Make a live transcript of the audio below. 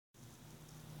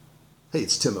Hey,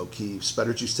 it's Tim O'Keefe,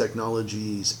 Spider Juice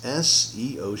Technologies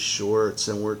SEO Shorts,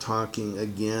 and we're talking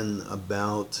again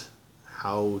about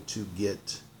how to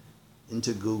get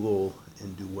into Google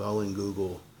and do well in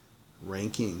Google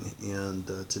ranking. And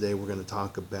today we're going to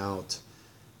talk about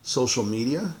social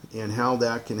media and how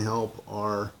that can help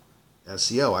our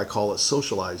SEO. I call it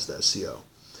socialized SEO,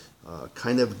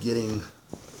 kind of getting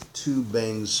two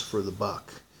bangs for the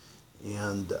buck.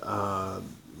 And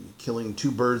killing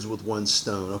two birds with one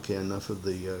stone. Okay, enough of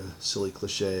the silly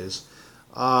cliches.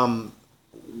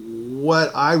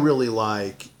 What I really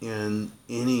like in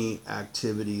any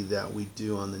activity that we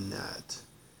do on the net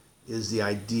is the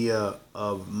idea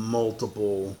of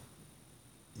multiple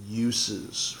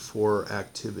uses for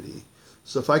activity.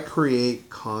 So if I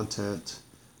create content,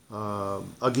 I'll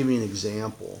give you an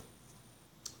example.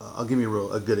 I'll give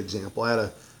you a good example. I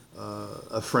had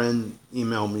a friend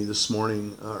emailed me this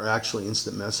morning, or actually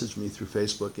instant messaged me through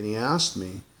Facebook, and he asked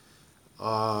me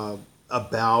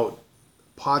about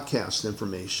podcast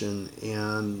information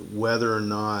and whether or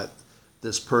not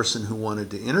this person who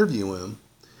wanted to interview him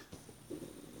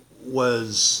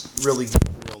was really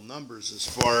getting real numbers as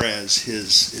far as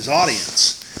his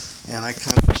audience. And I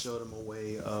kind of showed him a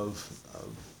way of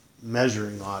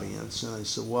measuring audience. And I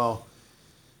said, well,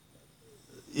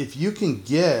 if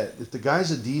the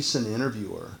guy's a decent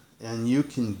interviewer and you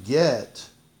can get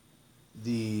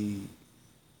the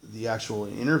actual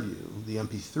interview, the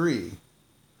MP3,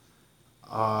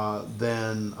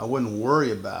 then I wouldn't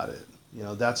worry about it.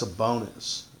 That's a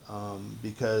bonus,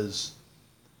 because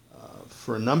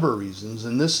for a number of reasons,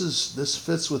 and this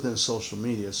fits within social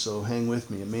media. So hang with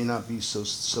me. It may not be so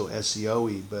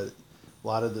SEO-y, but a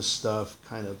lot of this stuff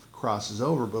kind of crosses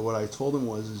over. But what I told him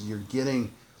is you're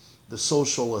getting the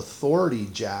social authority,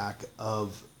 Jack,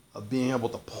 of being able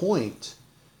to point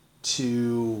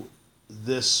to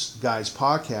this guy's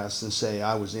podcast and say,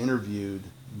 I was interviewed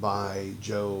by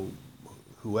Joe,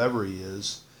 whoever he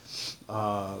is,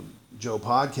 Joe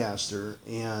Podcaster,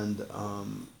 and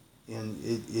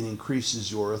it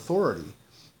increases your authority,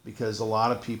 because a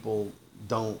lot of people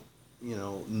don't,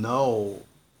 know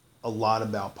a lot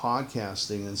about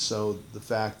podcasting, and so the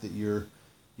fact that you're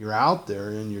out there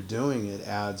and you're doing it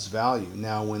adds value.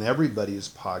 Now, when everybody is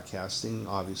podcasting,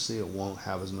 obviously it won't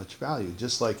have as much value.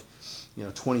 Just like,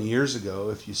 20 years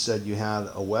ago, if you said you had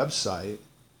a website,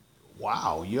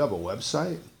 wow, you have a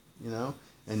website,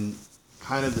 and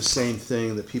kind of the same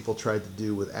thing that people tried to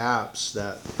do with apps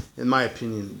that, in my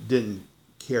opinion, didn't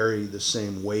carry the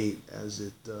same weight as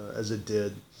it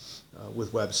did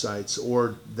with websites,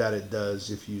 or that it does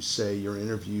if you say you're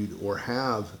interviewed or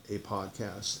have a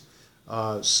podcast.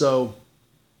 But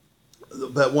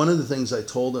one of the things I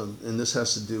told him, and this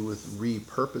has to do with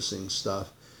repurposing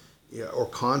stuff, or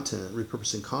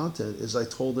repurposing content, is I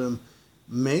told him,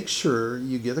 make sure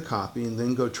you get a copy and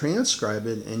then go transcribe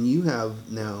it, and you have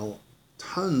now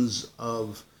tons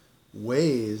of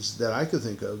ways that I could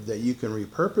think of that you can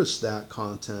repurpose that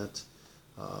content,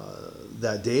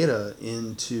 that data,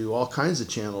 into all kinds of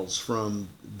channels, from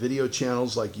video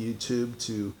channels like YouTube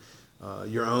to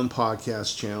your own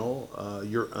podcast channel,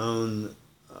 your own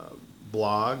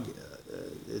blog,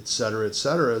 et cetera,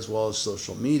 as well as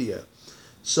social media.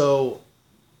 So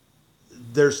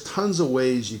there's tons of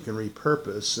ways you can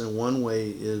repurpose, and one way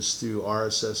is through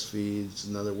RSS feeds.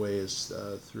 Another way is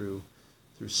through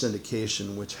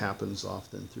syndication, which happens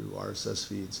often through RSS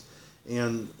feeds.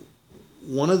 And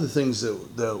one of the things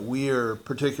that we are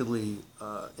particularly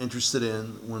interested in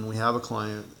when we have a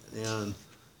client and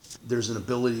there's an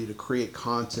ability to create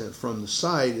content from the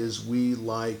site is we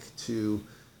like to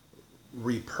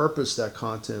repurpose that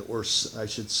content, or I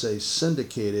should say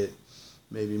syndicate it,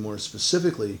 maybe more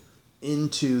specifically,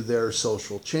 into their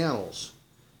social channels.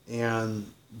 And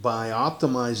by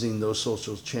optimizing those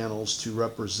social channels to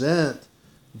represent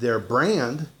their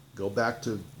brand, go back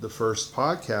to the first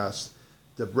podcast,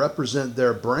 to represent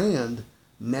their brand,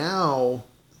 now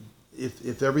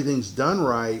if everything's done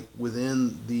right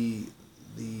within the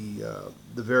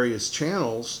various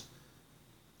channels,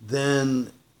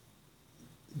 then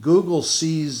Google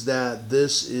sees that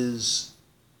this is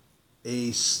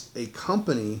a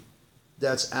company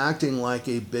that's acting like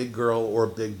a big girl or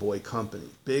big boy company.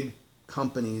 Big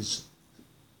companies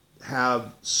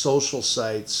have social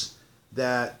sites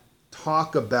that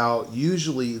talk about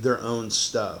usually their own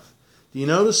stuff. Do you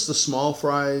notice the small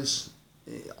fries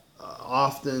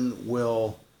often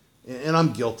will, and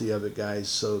I'm guilty of it, guys,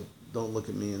 so don't look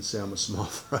at me and say I'm a small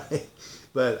fry,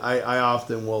 but I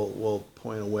often will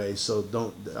point away. So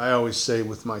I always say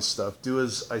with my stuff, do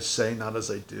as I say, not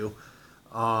as I do.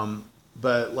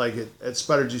 But like at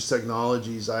Spider Juice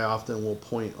Technologies, I often will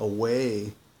point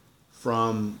away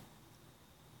from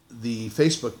the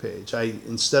Facebook page.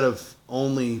 Instead of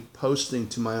only posting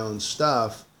to my own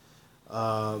stuff,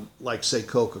 like say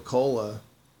Coca-Cola,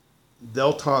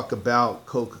 they'll talk about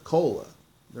Coca-Cola.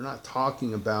 They're not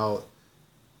talking about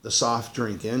the soft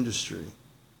drink industry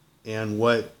and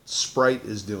what Sprite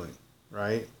is doing,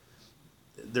 right?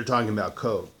 They're talking about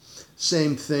Coke.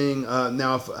 Same thing.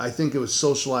 Now, if I think it was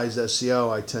Socialized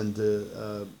SEO, I tend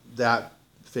to, that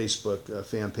Facebook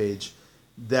fan page,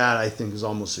 that I think is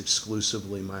almost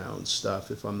exclusively my own stuff,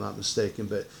 if I'm not mistaken.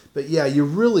 But yeah,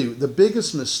 the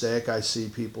biggest mistake I see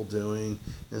people doing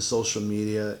in social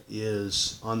media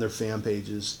is on their fan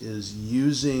pages is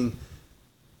using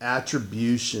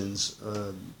attributions,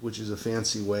 which is a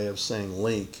fancy way of saying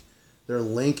link. They're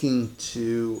linking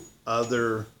to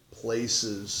other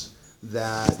places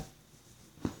that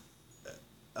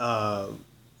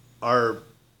are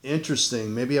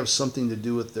interesting, maybe have something to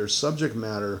do with their subject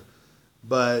matter,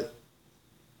 but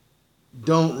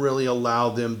don't really allow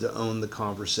them to own the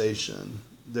conversation.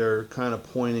 They're kind of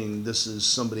pointing, this is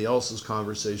somebody else's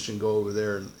conversation, go over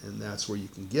there, and that's where you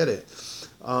can get it.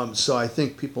 So I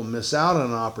think people miss out on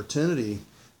an opportunity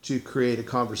to create a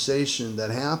conversation that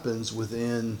happens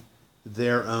within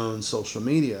their own social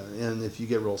media. And if you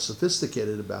get real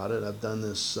sophisticated about it, I've done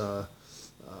this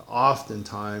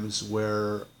oftentimes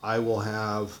where I will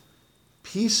have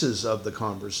pieces of the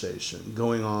conversation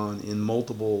going on in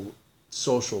multiple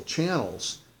social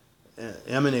channels,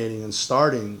 emanating and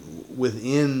starting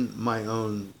within my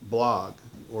own blog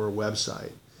or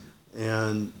website.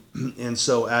 And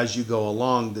so as you go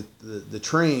along the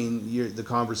train, the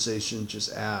conversation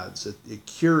just adds. It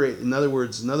curate. In other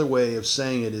words, another way of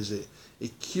saying it is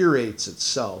it curates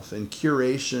itself. And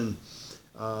curation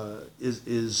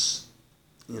is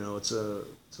it's a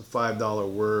 $5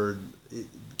 word.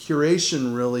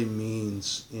 Curation really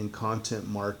means in content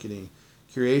marketing.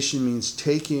 Curation means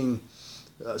taking.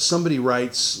 Somebody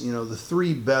writes, the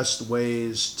 3 best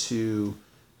ways to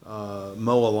mow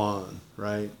a lawn,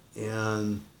 right?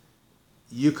 And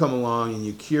you come along and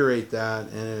you curate that,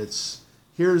 and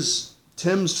here's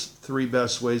Tim's 3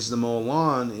 best ways to mow a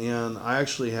lawn, and I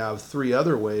actually have 3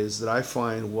 other ways that I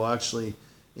find will actually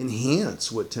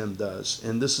enhance what Tim does,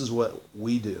 and this is what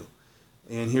we do.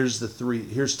 And here's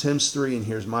Tim's 3, and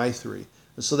here's my 3.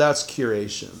 And so that's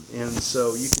curation. And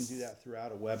so you can do that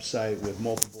throughout a website with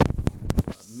multiple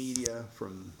media,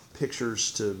 from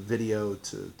pictures to video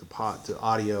to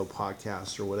audio,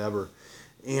 podcasts, or whatever.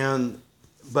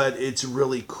 But it's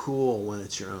really cool when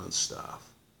it's your own stuff.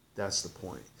 That's the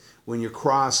point. When you're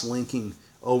cross-linking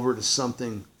over to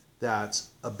something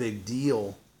that's a big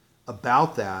deal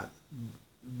about that,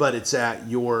 but it's at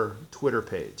your Twitter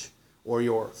page or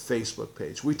your Facebook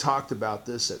page. We talked about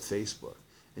this at Facebook,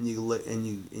 and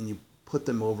you put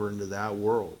them over into that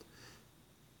world.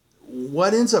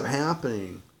 What ends up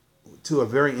happening to a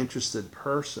very interested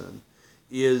person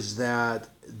is that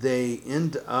they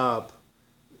end up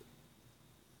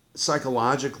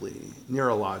psychologically,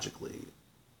 neurologically,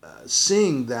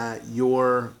 seeing that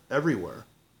you're everywhere.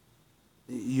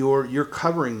 You're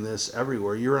covering this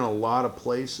everywhere. You're in a lot of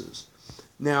places.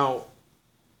 Now,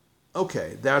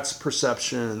 okay, that's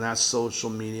perception and that's social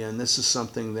media, and this is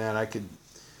something that I could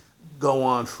go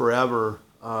on forever,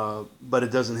 but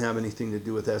it doesn't have anything to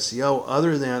do with SEO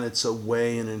other than it's a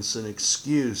way and it's an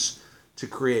excuse to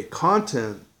create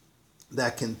content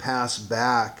that can pass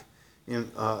back in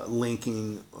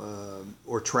linking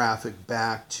or traffic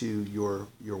back to your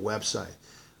website.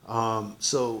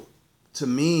 So to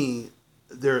me,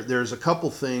 there's a couple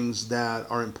things that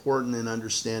are important in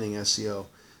understanding SEO.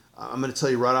 I'm going to tell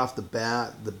you right off the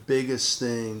bat, the biggest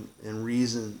thing and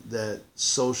reason that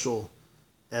social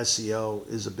SEO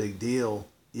is a big deal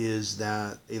is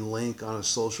that a link on a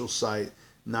social site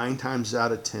 9 times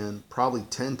out of 10, probably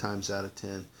 10 times out of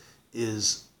 10,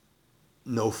 is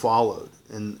no followed.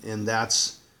 And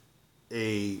that's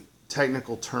a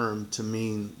technical term to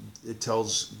mean it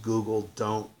tells Google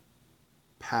don't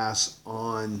pass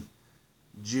on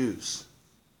juice,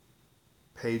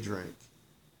 page rank.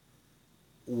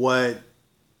 What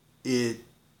it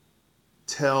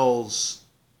tells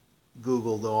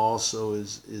Google though also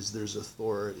is there's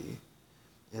authority.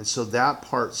 And so that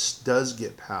part does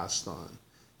get passed on.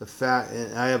 The fact,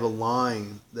 and I have a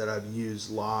line that I've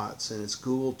used lots, and it's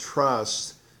Google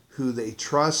trusts who they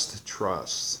trust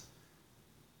trusts.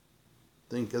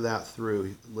 Think of that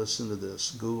through. Listen to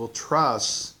this. Google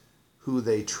trusts who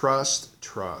they trust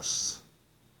trusts.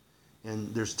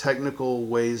 And there's technical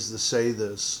ways to say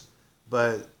this,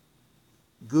 but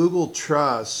Google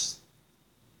trusts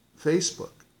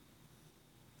Facebook.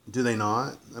 Do they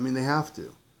not? I mean, they have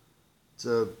to. It's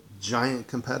a giant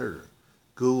competitor.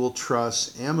 Google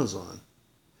trusts Amazon.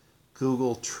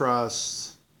 Google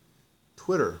trusts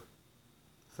Twitter.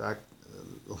 In fact,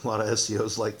 a lot of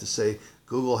SEOs like to say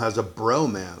Google has a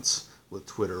bromance with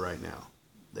Twitter right now.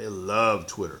 They love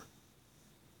Twitter.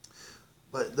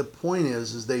 But the point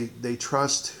is they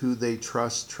trust who they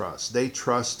trust. They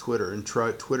trust Twitter, and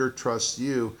Twitter trusts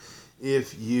you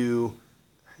if you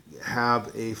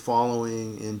have a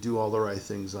following and do all the right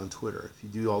things on Twitter, if you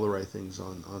do all the right things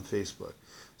on Facebook.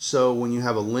 So when you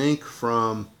have a link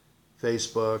from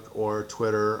Facebook or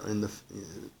Twitter in the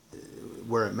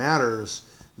where it matters,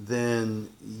 then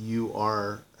you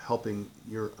are helping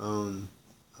your own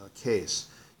case.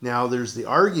 Now there's the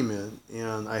argument,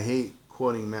 and I hate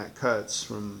quoting Matt Cutts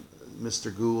from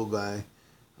Mr. Google guy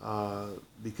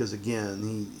because again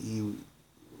he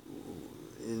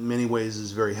in many ways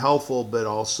is very helpful, but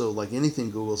also like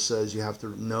anything Google says, you have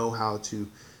to know how to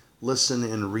listen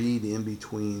and read in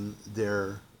between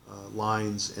their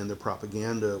lines and their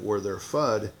propaganda or their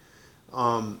FUD.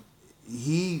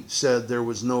 He said there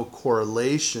was no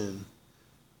correlation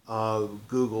of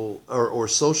Google or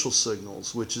social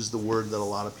signals, which is the word that a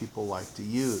lot of people like to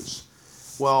use.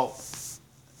 Well,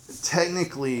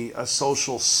 technically a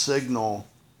social signal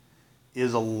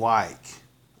is a like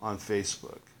on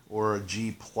Facebook or a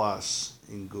G plus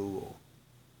in Google.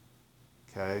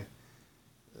 Okay,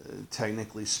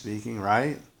 technically speaking,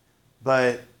 right?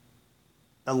 But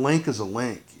a link is a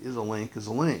link. Is a link is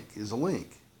a link is a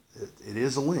link. It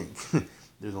is a link.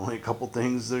 There's only a couple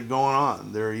things that are going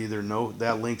on. They're either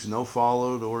that link's no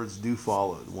followed or it's do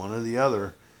followed, one or the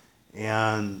other.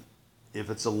 And if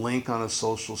it's a link on a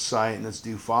social site and it's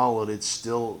do followed, it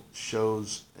still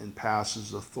shows and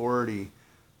passes authority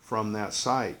from that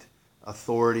site.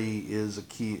 Authority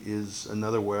is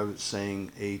another way of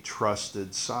saying a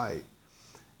trusted site.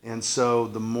 And so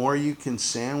the more you can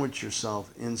sandwich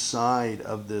yourself inside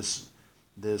of this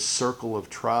circle of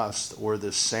trust, or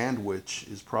this sandwich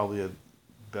is probably a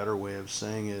better way of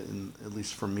saying it, and at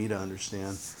least for me to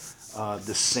understand,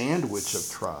 the sandwich of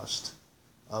trust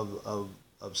of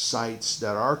sites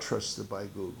that are trusted by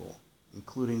Google,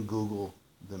 including Google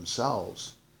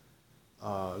themselves.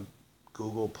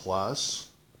 Google Plus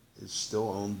is still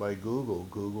owned by Google.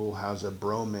 Google has a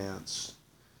bromance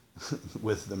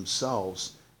with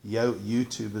themselves.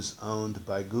 YouTube is owned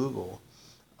by Google.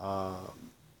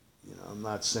 I'm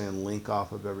not saying link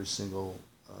off of every single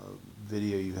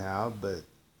video you have, but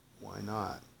why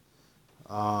not?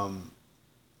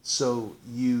 So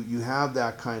you have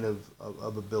that kind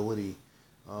of ability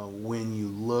when you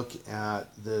look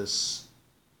at this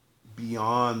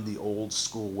beyond the old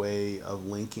school way of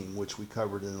linking, which we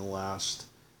covered in the last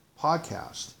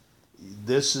podcast.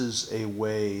 This is a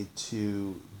way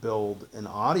to build an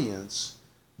audience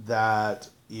that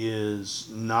is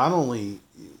not only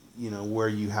where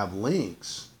you have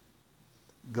links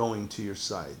going to your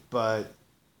site, but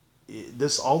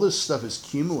all this stuff is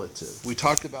cumulative. We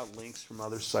talked about links from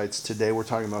other sites today. We're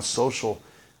talking about social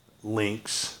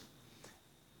links.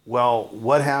 Well,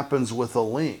 what happens with a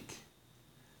link?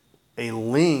 A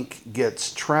link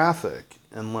gets traffic,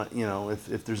 and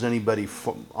if there's anybody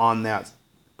on that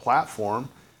platform,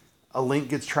 a link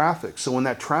gets traffic. So when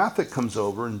that traffic comes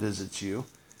over and visits you,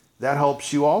 that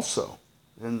helps you also.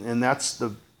 And that's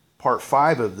the part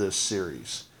 5 of this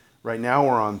series. Right now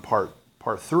we're on part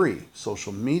 3,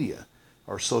 social media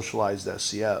or socialized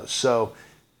SEO. So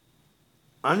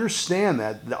understand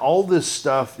that all this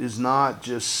stuff is not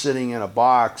just sitting in a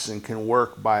box and can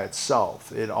work by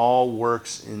itself. It all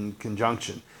works in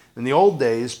conjunction. In the old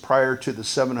days, prior to the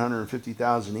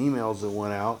 750,000 emails that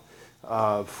went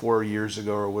out 4 years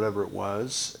ago or whatever it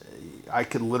was, I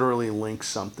could literally link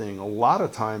something a lot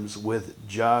of times with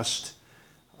just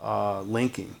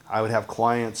linking. I would have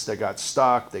clients that got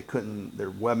stuck. They couldn't,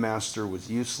 their webmaster was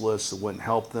useless. It wouldn't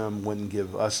help them, wouldn't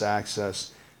give us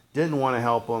access, didn't want to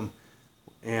help them.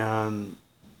 And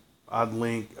I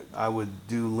would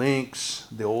do links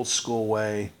the old school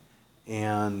way,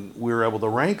 and we were able to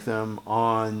rank them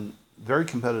on very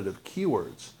competitive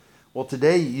keywords. Well,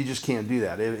 today you just can't do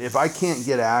that. If I can't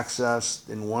get access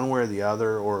in one way or the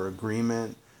other, or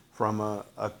agreement from a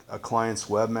client's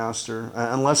webmaster,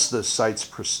 unless the site's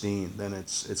pristine, then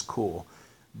it's cool.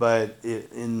 But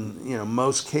in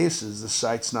most cases, the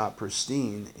site's not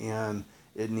pristine and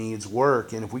it needs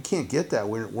work. And if we can't get that,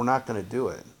 we're not going to do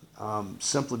it.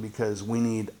 Simply because we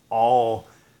need all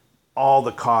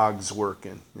the cogs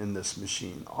working in this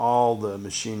machine. All the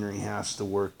machinery has to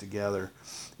work together,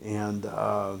 and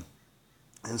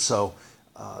so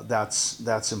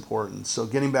that's important. So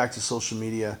getting back to social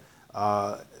media,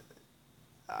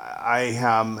 I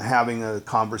am having a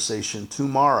conversation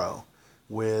tomorrow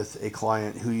with a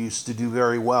client who used to do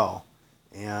very well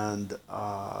and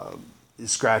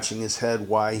is scratching his head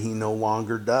why he no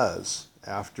longer does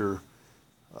after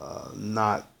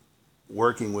not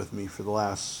working with me for the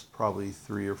last probably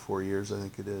 3 or 4 years, I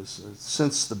think it is,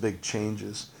 since the big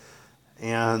changes.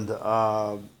 And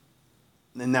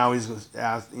now he's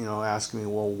asking me,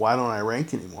 well, why don't I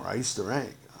rank anymore? I used to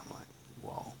rank. I'm like,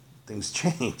 well, things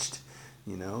changed.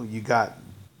 You got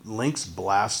links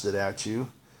blasted at you,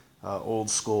 old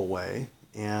school way,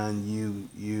 and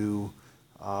you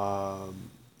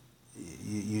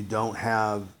don't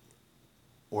have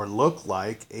or look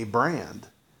like a brand.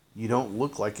 You don't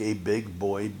look like a big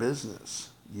boy business.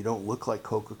 You don't look like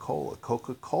Coca-Cola.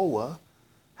 Coca-Cola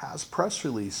has press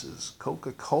releases.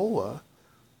 Coca-Cola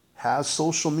has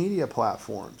social media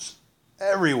platforms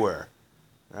everywhere,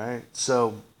 right?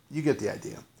 So you get the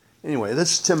idea. Anyway,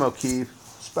 this is Tim O'Keefe,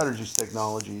 Spider Juice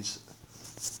Technologies,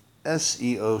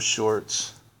 SEO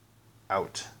Shorts,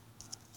 out.